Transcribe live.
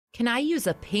Can I use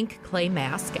a pink clay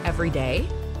mask every day?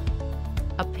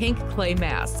 A pink clay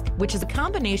mask, which is a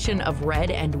combination of red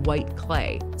and white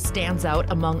clay, stands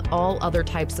out among all other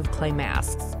types of clay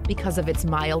masks because of its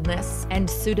mildness and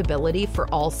suitability for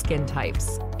all skin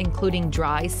types, including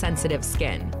dry, sensitive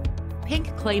skin.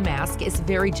 Pink clay mask is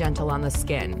very gentle on the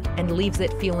skin and leaves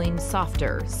it feeling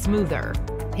softer, smoother.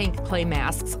 Pink clay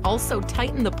masks also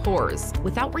tighten the pores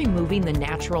without removing the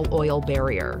natural oil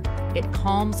barrier. It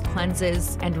calms,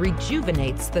 cleanses, and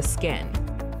rejuvenates the skin.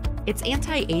 Its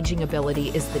anti-aging ability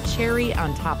is the cherry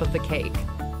on top of the cake.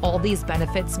 All these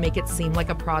benefits make it seem like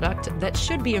a product that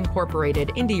should be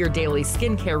incorporated into your daily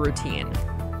skincare routine.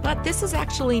 But this is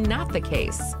actually not the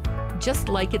case. Just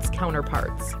like its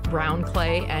counterparts, brown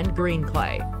clay and green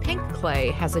clay, pink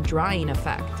clay has a drying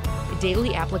effect.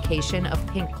 Daily application of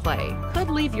pink clay could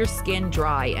leave your skin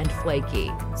dry and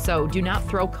flaky, so do not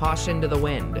throw caution to the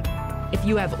wind. If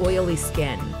you have oily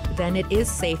skin, then it is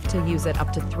safe to use it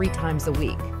up to 3 times a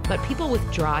week. But people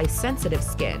with dry, sensitive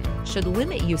skin should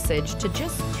limit usage to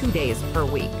just 2 days per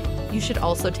week. You should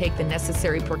also take the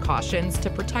necessary precautions to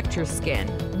protect your skin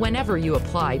whenever you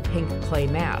apply pink clay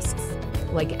masks.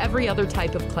 Like every other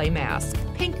type of clay mask,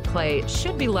 pink clay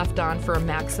should be left on for a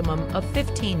maximum of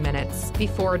 15 minutes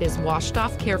before it is washed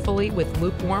off carefully with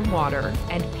lukewarm water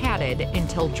and patted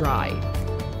until dry.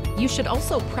 You should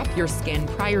also prep your skin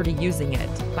prior to using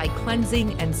it by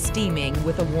cleansing and steaming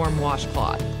with a warm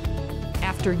washcloth.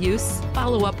 After use,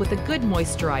 follow up with a good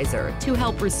moisturizer to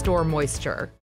help restore moisture.